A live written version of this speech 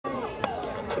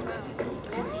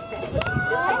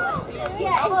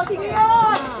Yeah, and she got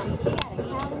a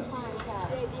Calvin Klein cup.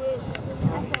 I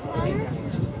said, Hunter,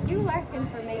 you're working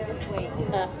for me this week.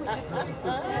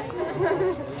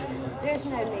 There's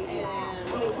no need for that.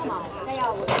 I mean, come on. They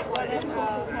all work for it.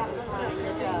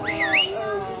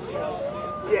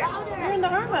 Yeah. You're in the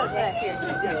Irmo section. Oh,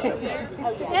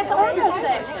 yeah. That's the Irmo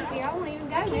section. I won't even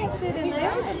go I can't sit in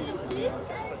there.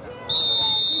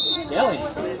 Yelling.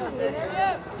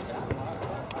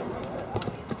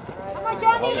 Come on,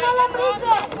 Johnny, no la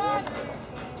prisa.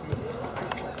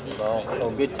 Ball. Oh,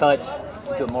 good touch.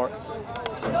 Good mark. Hey,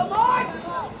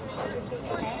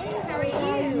 how are you?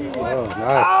 Oh,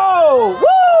 nice. Oh,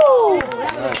 woo!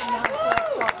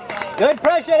 Nice. Good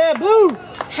pressure there, Blue.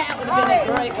 That would have been a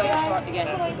great way to start the game.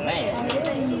 Man.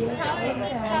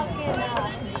 Talking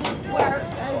work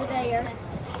over there.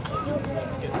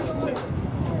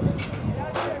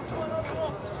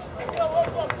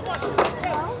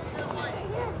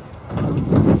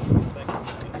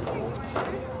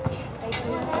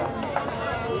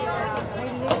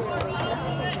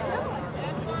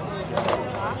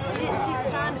 You didn't see the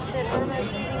sign that said Irmo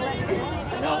seating Lexington?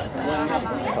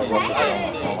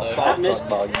 Softness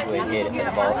ball, you go ahead and hit it.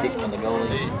 That ball kicked from the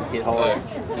goalie, hit hard,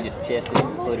 he just chested it,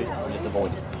 put it, and just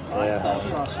avoid it. Yeah. So,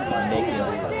 making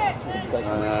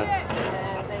concussion.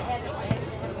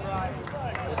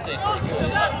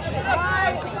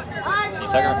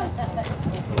 Tucker.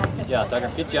 Good job, Tucker.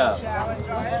 Good job.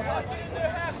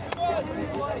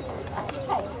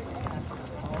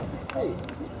 Hey,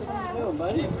 how you doing,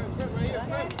 buddy?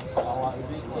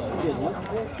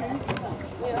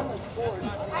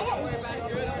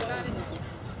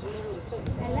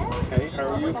 Hey, how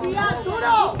are you?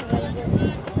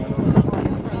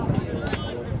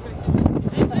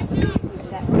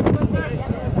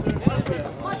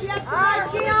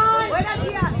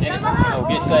 Oh,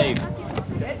 good save.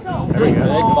 There we go.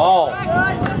 Good ball.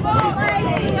 Good ball,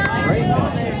 lady. Great ball.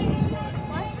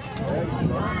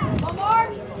 One more.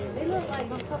 They look like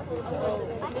a couple of boys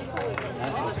that have been toys that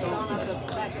have gone up the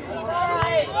back of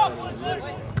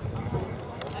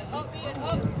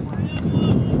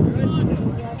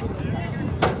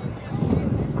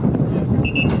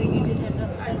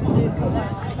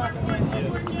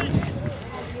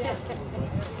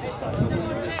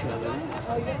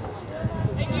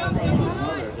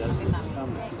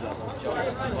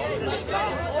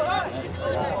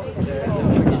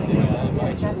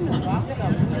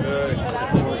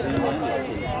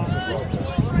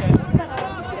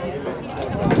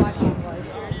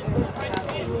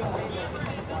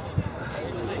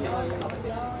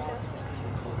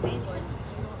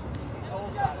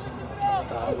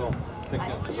So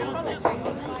you just have nothing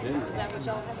to do.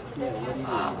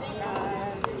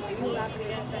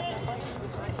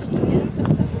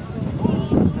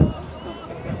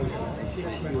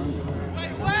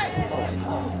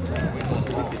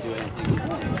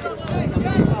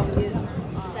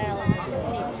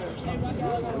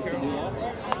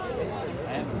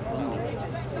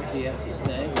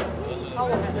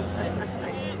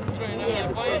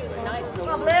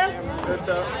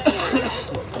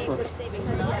 He's receiving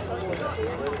the award, but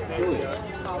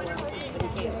he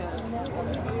can't go.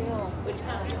 Which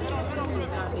kind of stinks since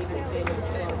he's not leaving favorite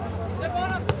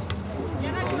club.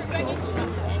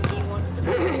 And he wants to be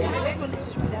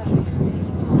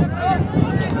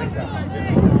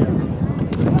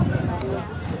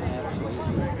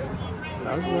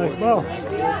That was a nice ball.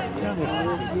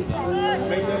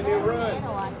 Make that new run.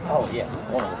 Oh, yeah.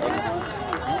 One of them.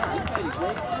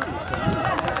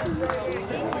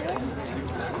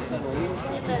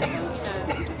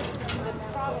 The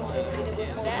problem is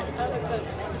that other coach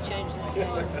had changed the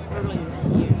game early in that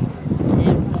year.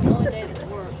 And the only day that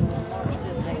worked was March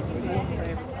 5th day for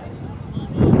everybody.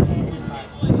 And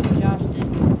Josh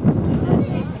didn't do that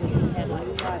day because he had like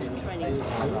private training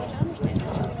stuff, which I understand.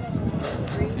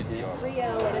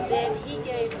 But then he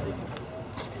gave the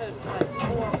coach like 4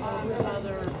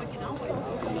 other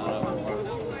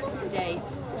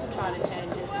dates to try to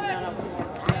change it, and none of them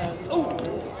worked.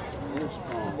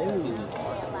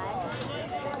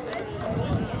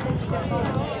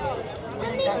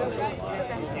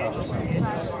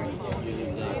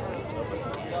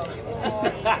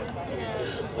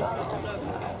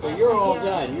 So you're all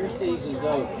done. Your season's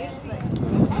over.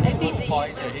 They beat the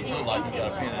He said he looked like he got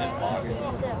a pen in his pocket.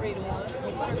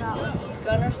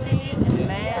 Gunner's team, and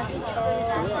Matt, and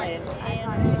Charles, and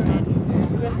Tanner, and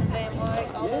Griffin Van Wyk,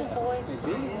 all those boys.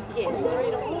 Yeah,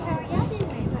 3 to 1.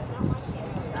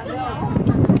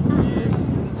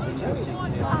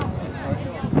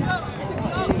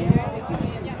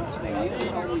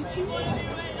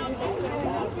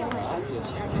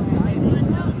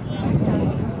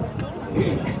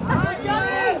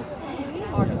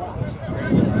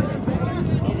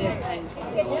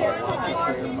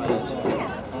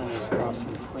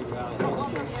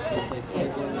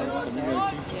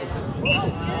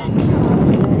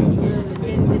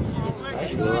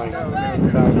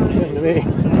 Sitting to me.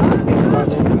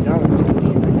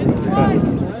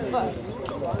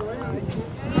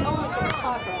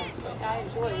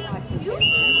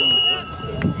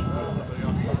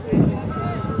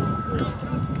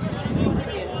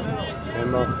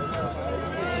 Irmo.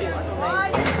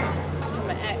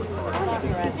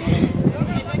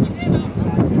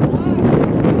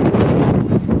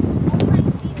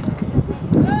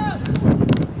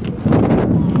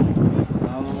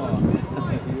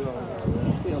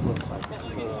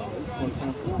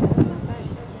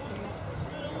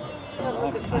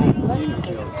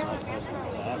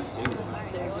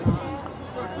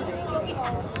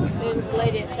 There's a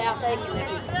lady at South Aiken that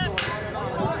was going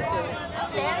on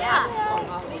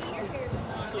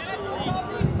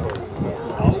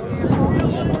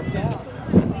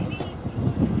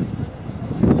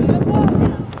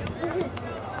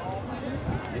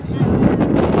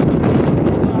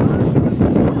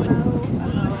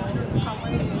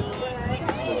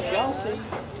Chelsea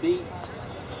beats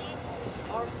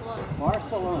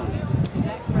Barcelona.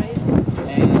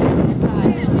 And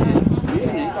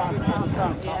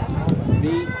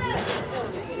beat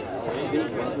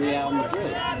Real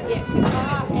Madrid. I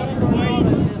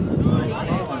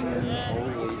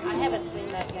haven't seen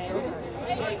that game.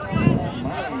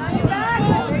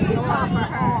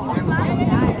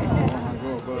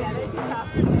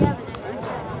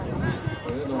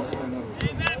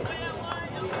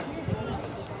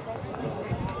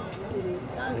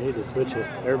 I need to switch it.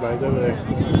 Everybody's over there.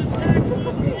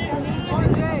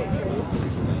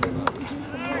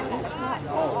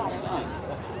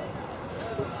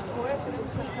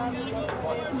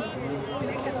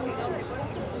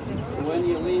 When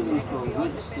you're leaving for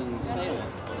Winston-Salem.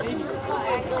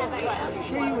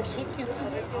 Sure you were sick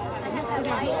yesterday?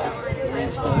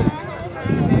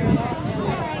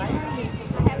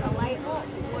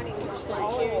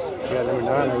 You got number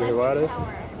 9 over here, Wada?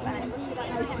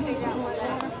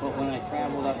 But when I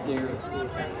traveled up there,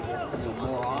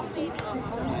 more often,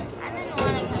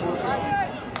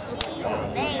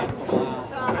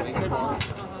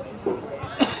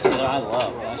 that I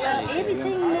love.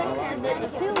 Everything that the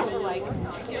field is like.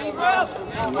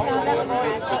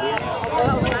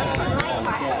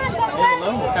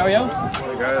 How are you?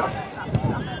 Hey, guys.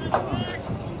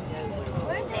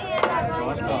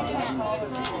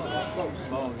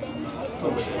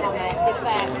 Get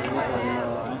back.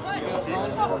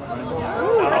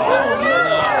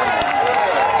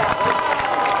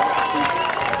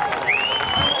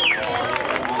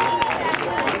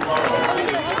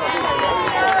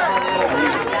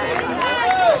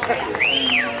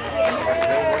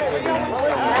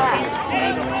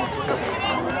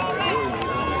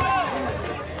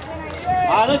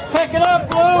 All right, let's pick it up,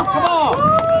 Blue. Come on.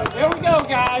 Here we go,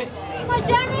 guys. Come on,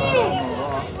 Johnny!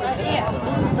 Yeah,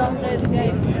 don't do the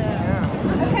game.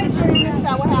 Okay, Johnny, missed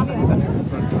that. What happened?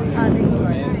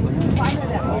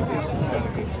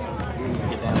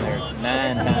 Get down there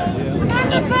 9 times.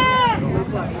 Nothing.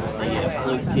 They get a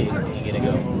fluke kick and get a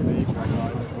go.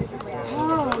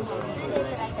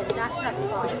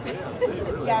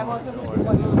 Yeah, I wasn't.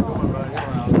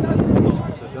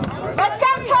 Let's go,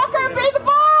 Tucker! Be the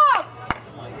boss!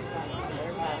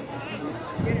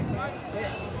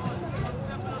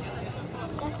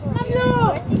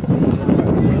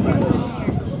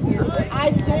 I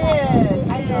did.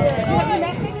 Have you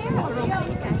met them yet?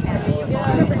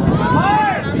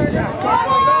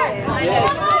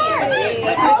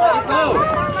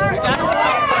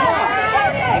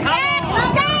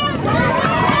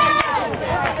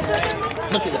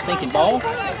 Look at the stinking ball.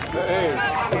 There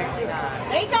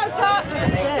you go, Tuck.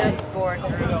 They just scored.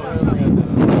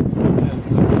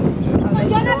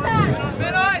 Jonathan!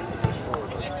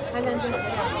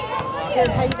 Good,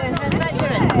 how you doing? How's that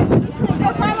doing? Go,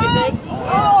 Carlos!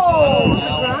 Oh!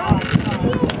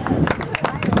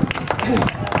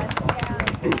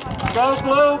 Go,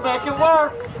 Blue. Make it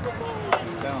work.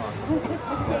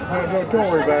 Don't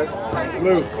worry about it.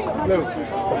 Lou.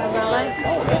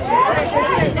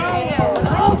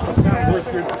 Worth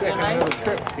your taking another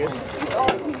trip, kid.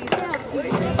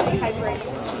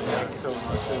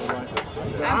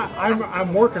 I'm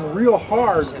working real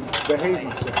hard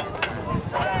behaving.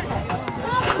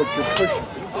 But you're pushing.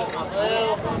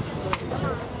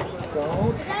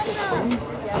 Don't.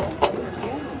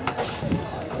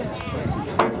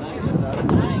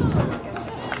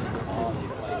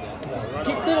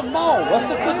 Get to the ball. What's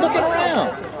the good looking around?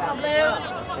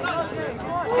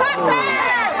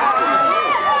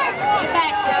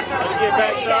 Get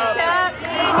back, Tuck.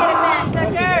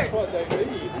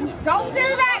 Don't do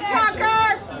that, Tucker!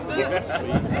 He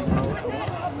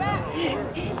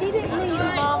didn't leave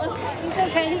his mama. He's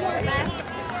okay. He went back.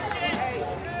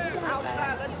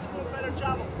 Outside, let's do a better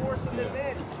job of forcing them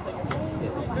in.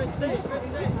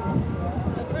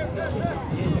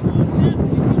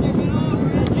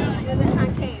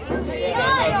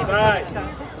 Outside.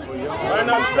 Run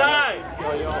outside.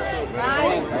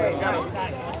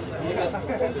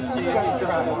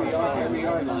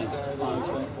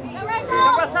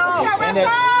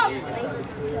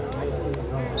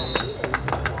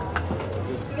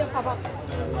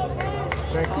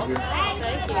 Thank you, dear.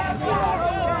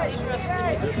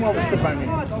 Come over, sit by me.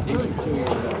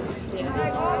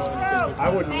 I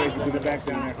wouldn't make you get back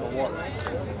down there for water.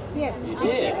 Yes. You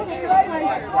did.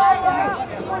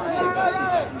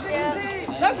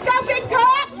 Let's go, Big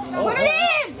Talk! Put it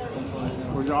in!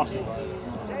 Where's Austin?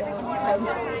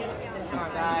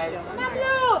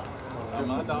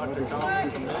 My doctor called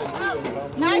me.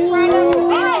 Nice right over the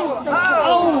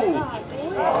finish.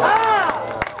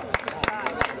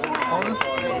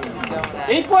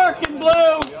 Keep working,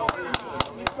 Blue.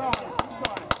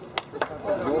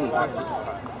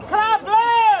 Come on,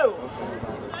 Blue!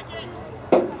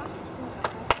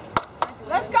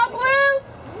 Let's go, Blue!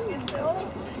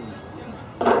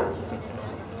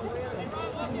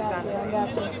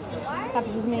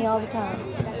 Happens with me all the time.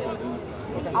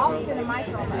 Austin and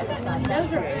Michael.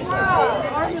 Those are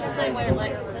ours are the same way in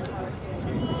Lexington.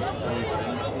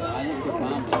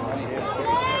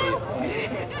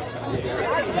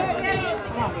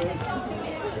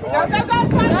 Go, go, go,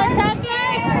 Tucker!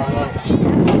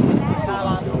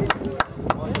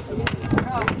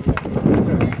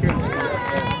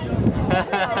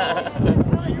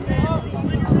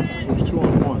 There's 2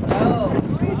 on 1.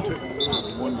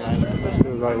 One guy. This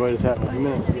feels like what has happened a few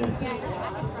minutes ago.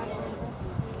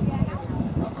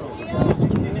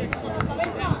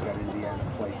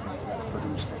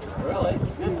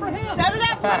 Set it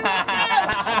up for us.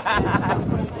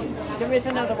 There is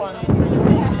another one.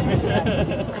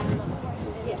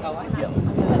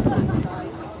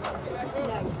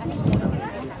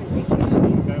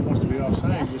 The guy wants to be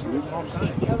offside, just leave him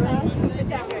offside.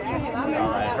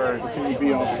 I heard, can you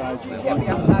be offside? Yeah, be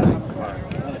outside.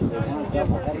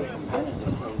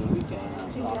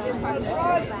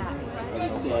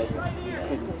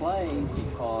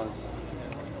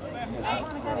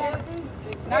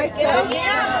 Nice. Yeah.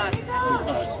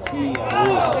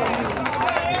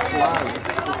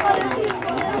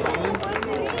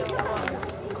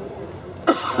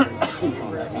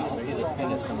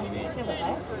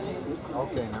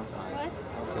 Okay, now.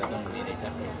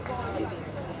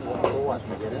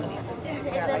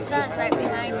 The sun right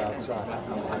behind it.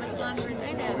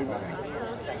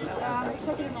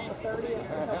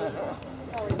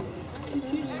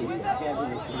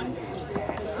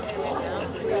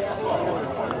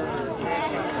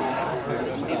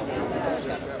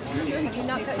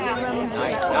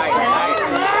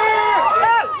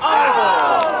 I know.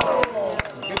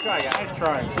 Good try, guys. Nice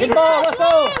try. Good ball,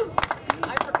 Russell. I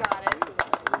forgot it.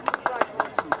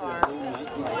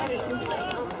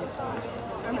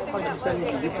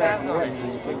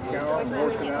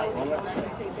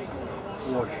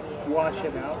 Wash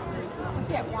it out. You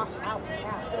can't wash out.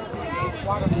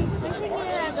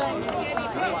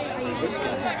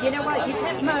 You know what? You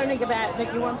kept moaning about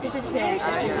that you wanted a chair,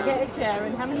 you get a chair,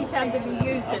 and how many times have you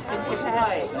used it since you've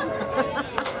had it?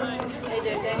 They do.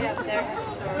 They have their.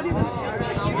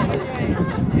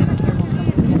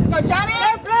 Let's go, Johnny! Go,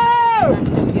 Blue!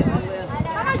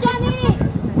 Come on, Johnny!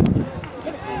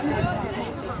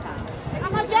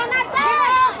 Come on,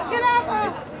 Jonathan! Get up!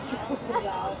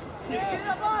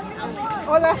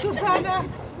 Hola, Susana!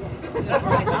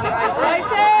 Right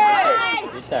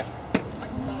there! Good tackle.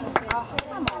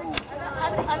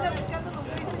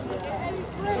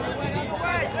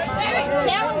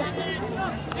 Challenge.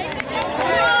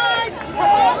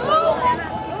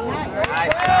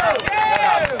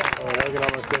 Oh, I can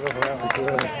almost give up on that one too.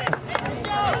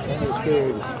 That was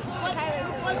good.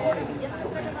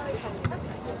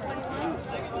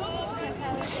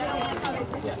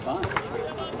 Yeah, fine.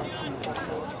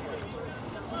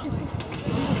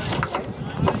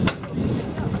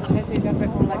 Este ya fue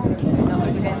con la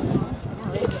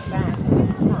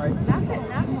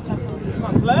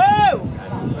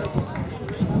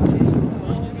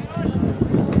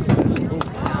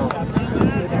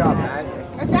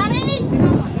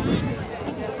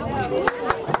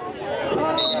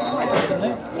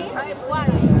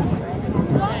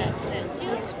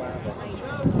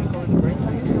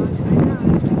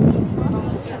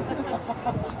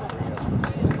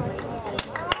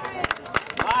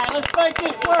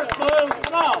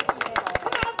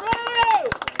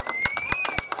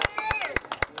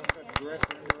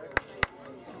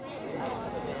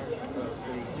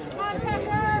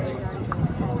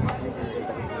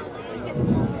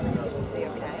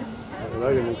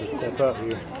Logan needs to step up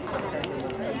here.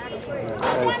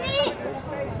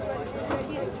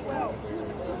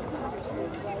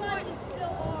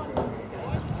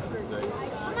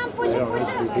 They don't need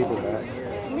 2 people back.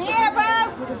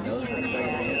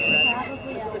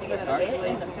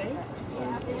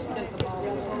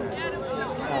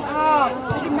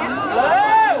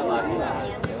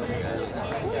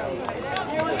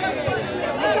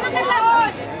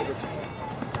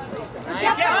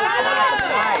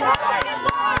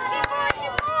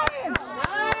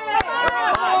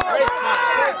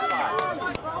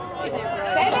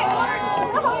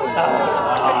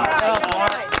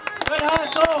 Good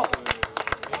hustle.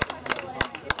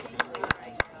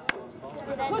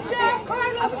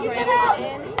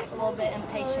 A little bit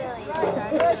impatient.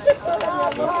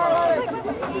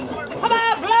 Come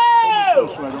on, Blue!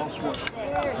 So I don't sweat.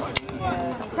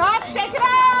 Stop, shake it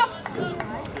off!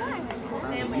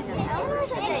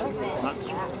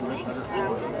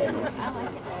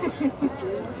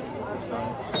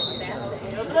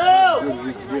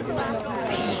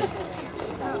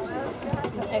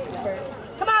 Expert.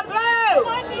 Come on, Blue! Come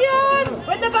on, Dion!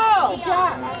 Win the ball!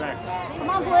 Come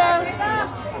on, Blue.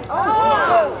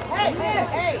 Oh! Hey, hey,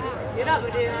 hey! Get up,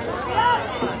 Dion. Get up!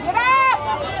 Get up!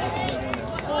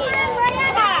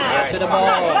 Back to the ball.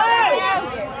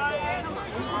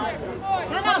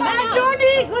 No, man,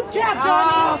 Johnny! Good job,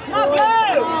 Johnny! Come on,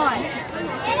 Blue!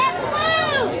 Get up,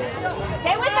 Blue.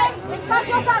 Stay with it.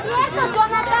 Espacios abiertos,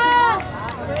 Jonathan.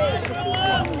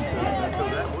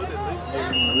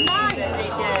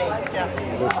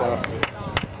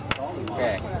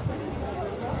 Okay.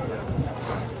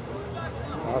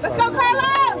 Let's go,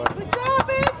 Carlos! Good job,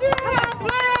 baby! Come on,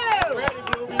 Blue! Ready,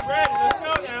 Blue, be ready. Let's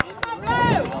go now. Come on,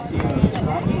 Blue!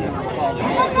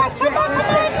 Come on, guys, come on, come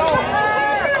on!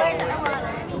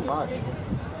 Too much.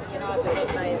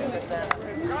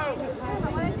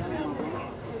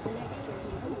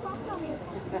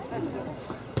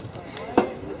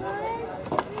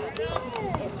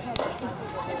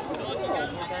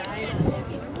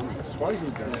 Twice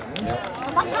he's done it.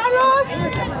 Come on, Carlos!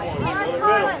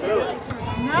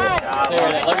 There,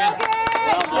 Logan.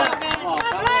 Well done. Come on,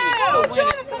 Come come on, win it. Blue!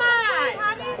 Jonathan, come on!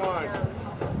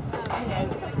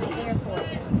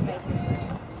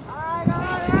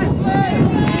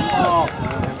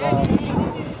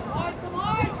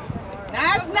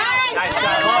 That's nice! Nice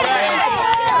job, Logan.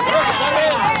 Come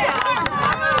in.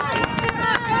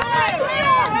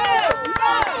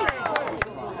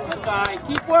 That's all right.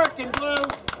 Keep working, Blue.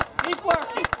 Keep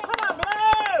working. Come on,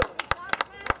 Blue!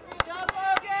 Jump,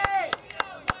 Logan!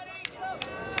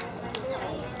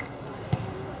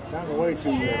 Down the way to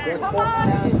Come Dexter. on!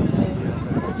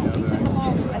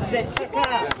 That's it, check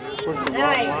out. Push the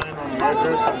Nice. line on the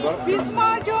address and button. Be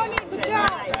smart, Johnny. Good job.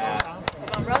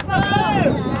 Come on,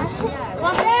 Blue! Come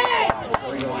on, Ben!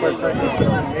 Quite frankly,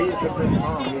 he's just been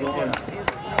calm. You don't want to.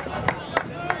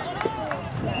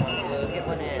 Get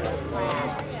one in.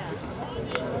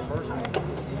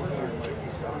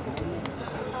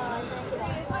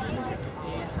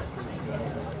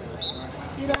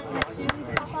 You like my shoes,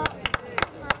 Papa?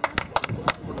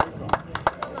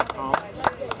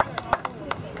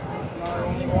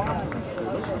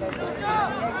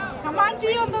 Come on,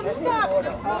 Gio, don't stop.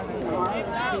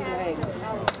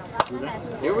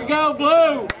 Here we go,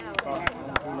 Blue.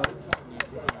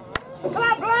 Come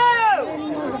on, Blue!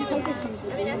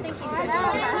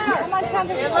 Come on,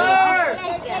 Chandler.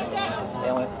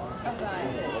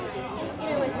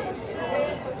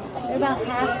 They're about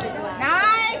half this way.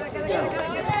 Nice!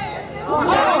 All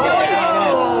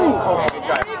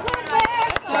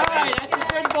right, that's a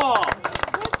good ball.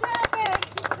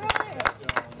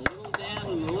 A little down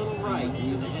and a little right.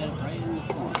 You had it right in the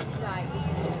corner.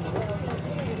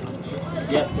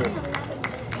 Yes, sir.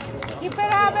 Keep it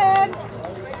up, Ben.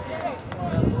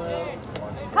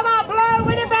 Come on, Blue,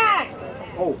 win it back.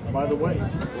 Oh, by the way, I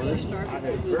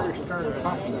had very stern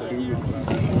company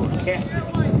with cat.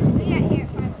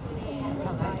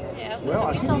 Well, I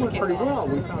think it went pretty well.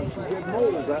 We found some good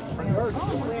moles out in front of ours.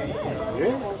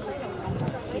 Yeah.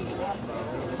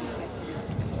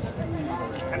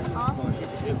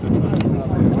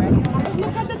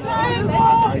 Look at the time.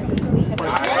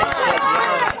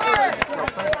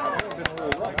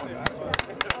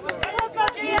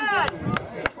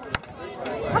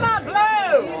 Come on,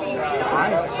 Blue.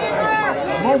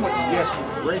 The moment, yes,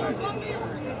 Gracie.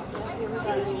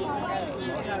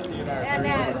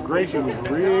 Gracie was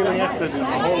really interested in the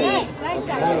whole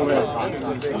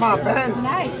Come on, Ben.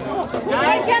 Nice.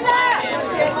 Chandler!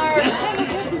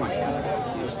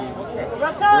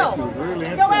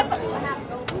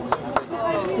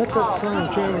 got the same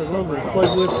Chandler Lumber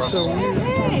played with for 7 years.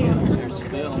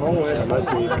 Oh, yeah, most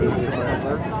of these kids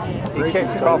He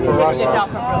kicked it off for Russell.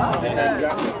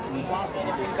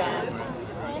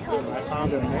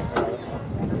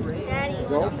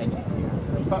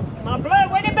 My blue,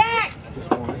 win it back!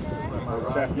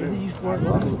 You used to work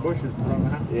on the bushes in front of the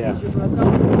house. Yeah.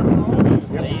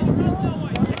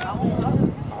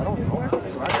 I don't know.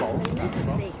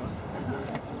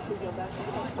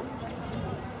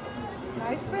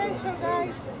 Nice pressure,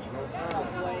 guys.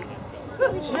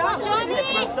 Good job, Johnny.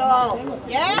 Russell.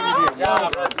 Yeah. Good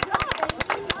job, Russell.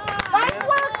 Nice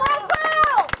work,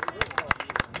 Russell.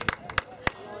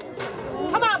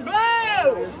 Come on, Blue.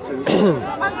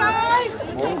 Come on, guys.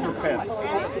 Wolves are pests.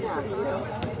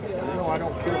 No, I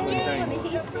don't kill anything.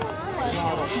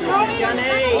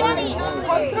 Johnny.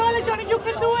 Control it, Johnny. You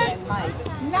can do it.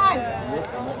 Nice.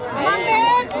 Come on,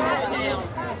 man.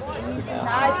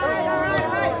 Nice.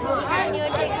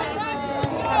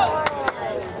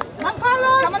 Come on,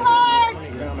 Carlos. Coming hard.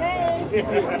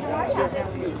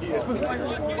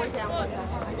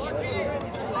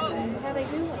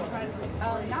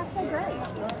 Not so great.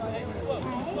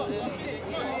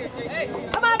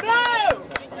 Come on, Blue.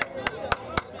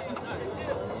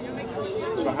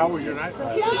 So how was your night? Come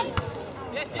on,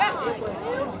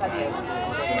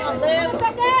 Blue.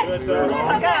 Stuck it.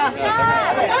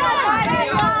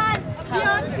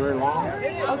 Very long.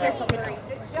 Good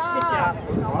job.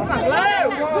 Come on, Blue.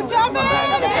 Good job,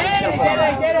 man.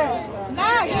 Get it.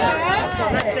 Nice, man.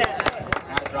 That's it.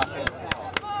 Nice, Russell.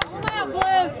 Come on,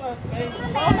 Blue.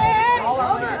 Oh, man.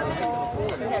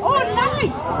 Oh,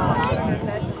 nice.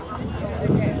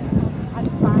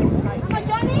 Come on,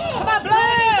 Johnny. Come on,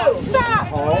 Blue. Stop.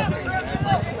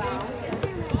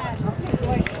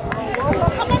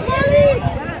 Come on, Johnny.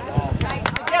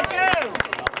 Get go.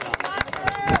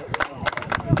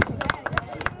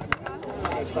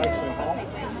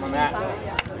 Matt.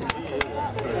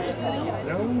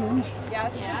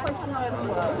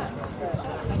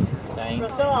 Thanks.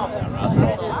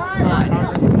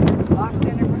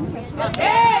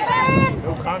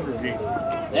 No congregate.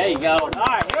 There you go. All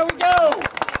right, here we go.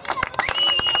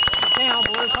 Down,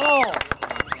 boys. Come on.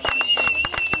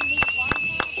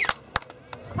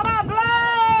 Come on, Blue.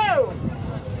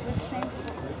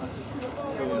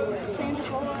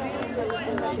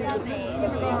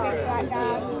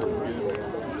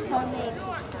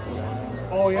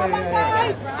 Oh, yeah.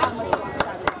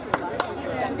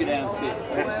 Get down and sit.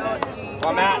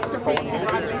 Well, Matt. The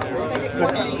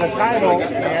title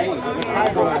and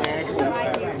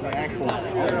the actual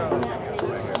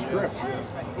script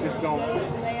just don't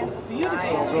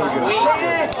Sweet.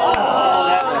 Oh,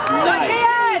 that was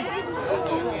nice.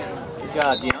 Good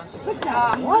job, Dion. Good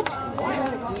job. What?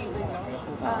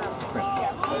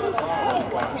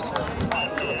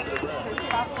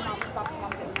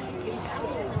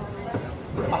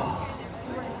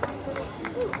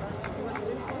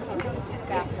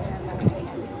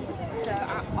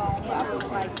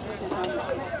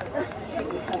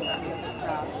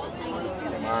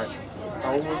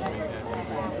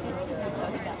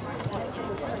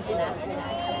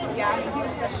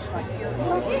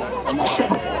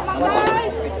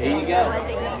 Here you go.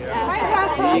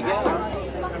 There you go.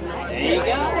 There you go.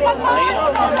 Lay it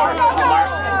on Mark.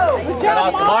 Good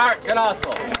hustle, Mark. Good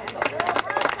hustle.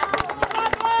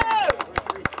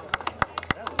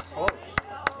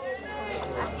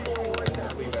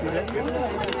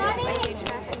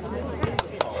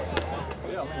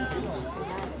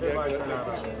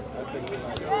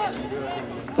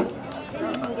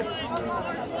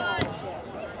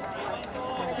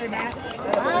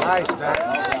 Nice, Matt.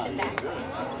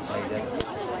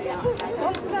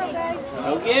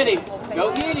 Go get him. Go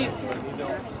get him.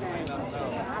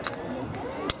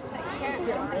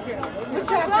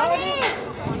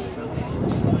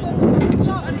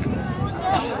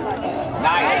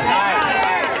 Nice, nice.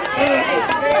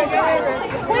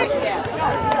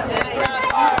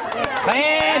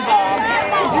 Man ball.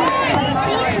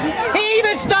 He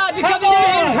even stopped because he didn't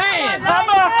hit his hand. I'm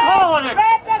not calling it.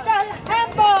 That's a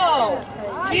handball.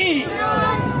 Gee.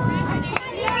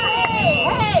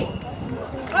 Hey.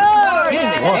 Oh,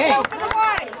 yeah. Hey. Go for the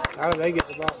white. How do they get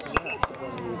the ball from that?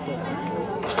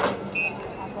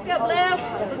 Let's go,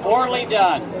 Blue. Poorly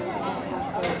done.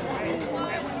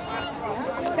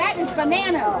 That is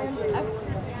banana.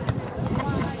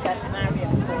 That's my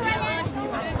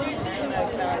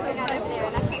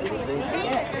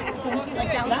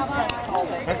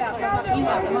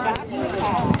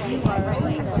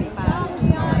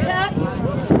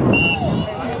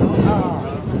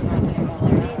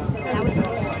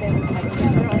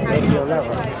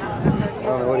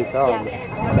Oh, what he called me.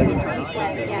 Take it.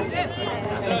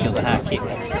 It was a high kick.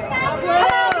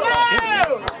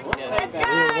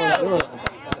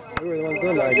 We were the ones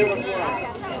doing that.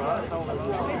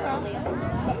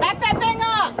 Back that thing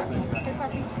up!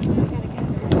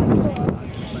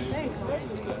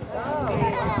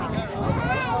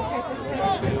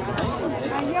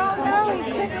 And y'all know he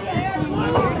took it there.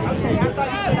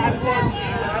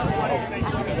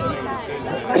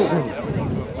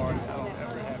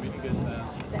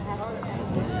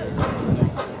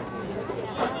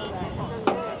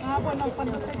 Bueno,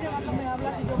 cuando estés llegando me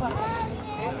hablas y yo bajo.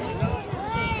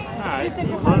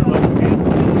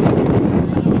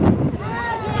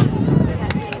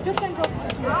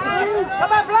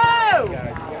 Come on, Blue!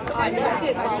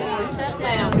 Sit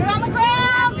down. You're on the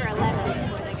ground! After 11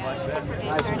 before they got, that's her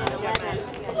game started at 11.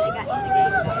 They got to the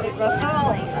game about 15 minutes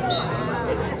late.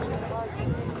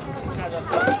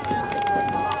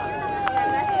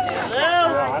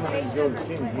 I don't even go to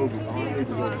see any movies. I need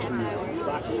to go to see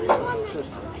soccer.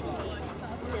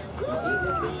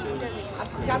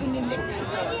 Got a new nickname.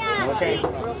 Okay.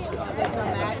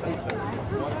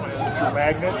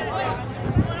 Magnet.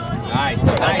 Nice,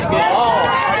 nice, good ball.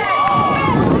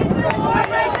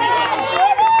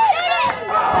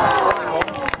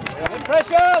 Good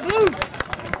pressure, Blue.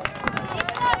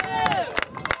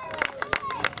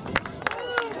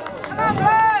 Come on,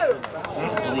 Blue!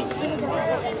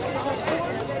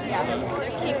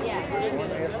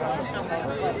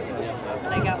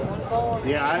 They got one goal.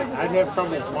 Yeah, I'd have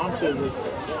trouble. Mom says the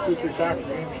super soccer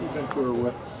game she's been to her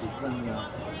with has been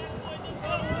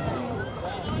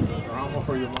drama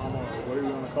for your mama, or whatever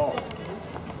you want to call it.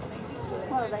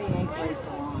 Well, they ain't great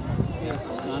for long.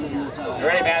 You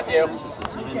ready, Matthew?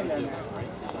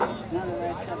 None of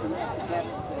that stuff and that say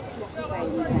anything.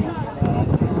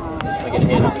 We get a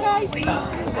hit on it.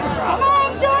 Come on,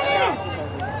 Johnny!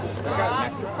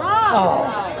 Oh.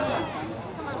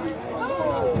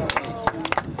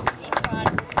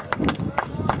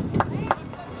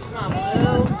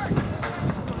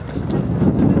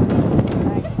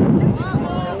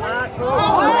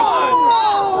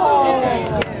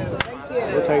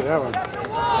 We'll take that one.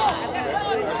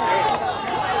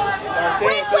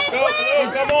 Let's go,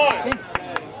 Blue, come on.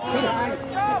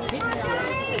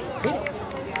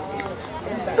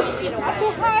 Not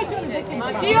too high, Johnny. Come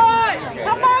on, Gion!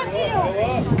 Come on,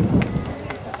 Gion!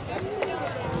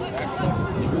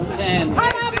 10. Come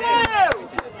on, Blue!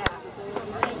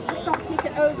 Don't kick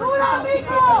it over. Hold on,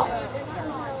 Miko!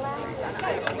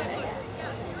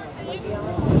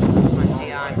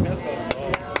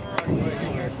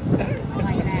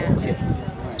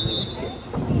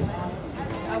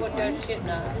 I would go chip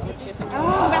now.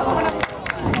 Oh, that's what I'm...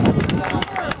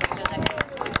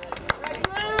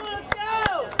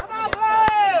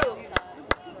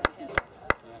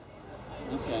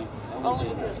 Only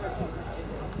because we're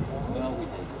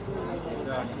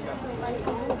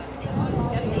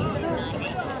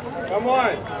Come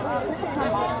on.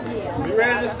 You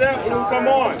ready to step, Blue? Come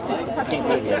on. Let's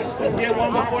get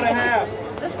one before the half.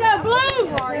 Let's go, Blue!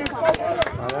 All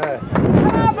right.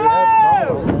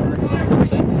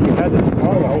 You had the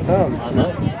ball the whole time. I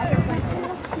know.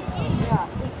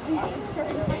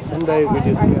 Some days we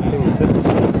just can't seem to fit.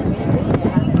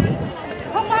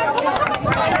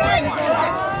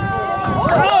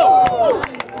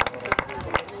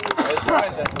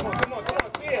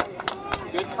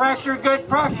 Good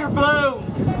pressure, Blue.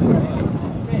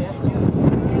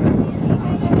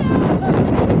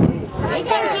 Hey,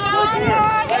 Gion!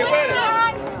 Stay with it.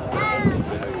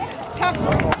 Tough.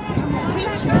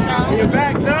 On your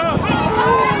back, Tom.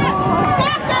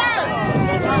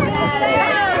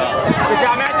 Good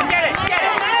job, Matthew. Get it, get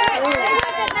it.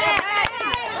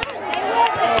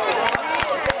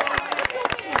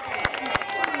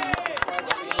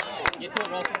 Get to it,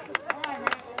 Russell.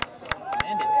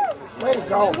 Send it. Way to go.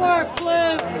 Good work,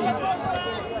 Blue!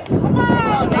 Come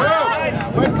on!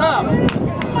 Wake up. Come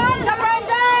on,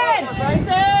 Bryson!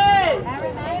 Bryson!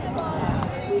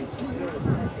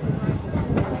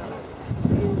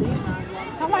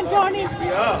 Come on, Johnny.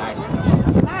 Nice.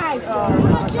 Nice.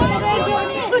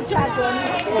 Good job, Johnny.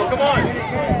 Come on.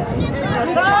 Good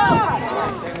job.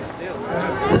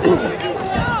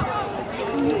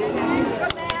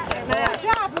 Good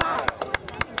job, Mike.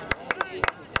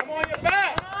 Come on your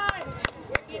back.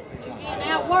 Getting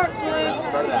outworked, Blue!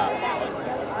 Start it out.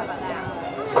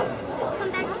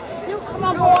 Come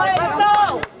on, boy. Let's go.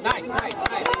 Nice, nice,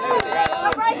 nice. There you go.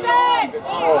 Bryson!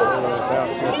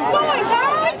 Keep going,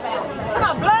 guys. Come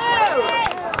on, Blue.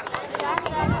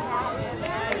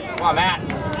 Come on, Matt.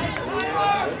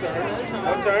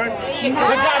 One turn. Good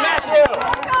job, Matthew.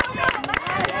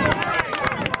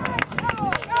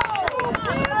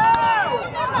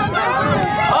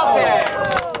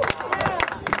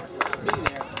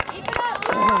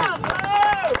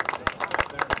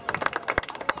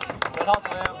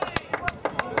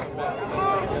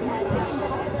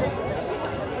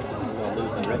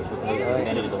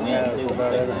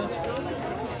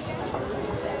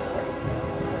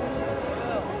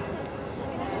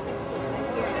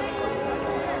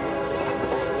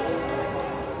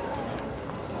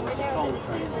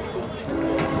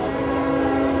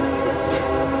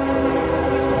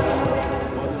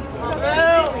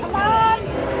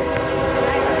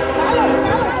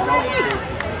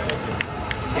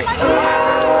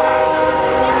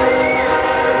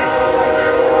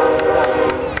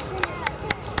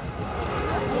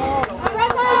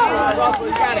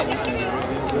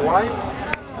 Your wife?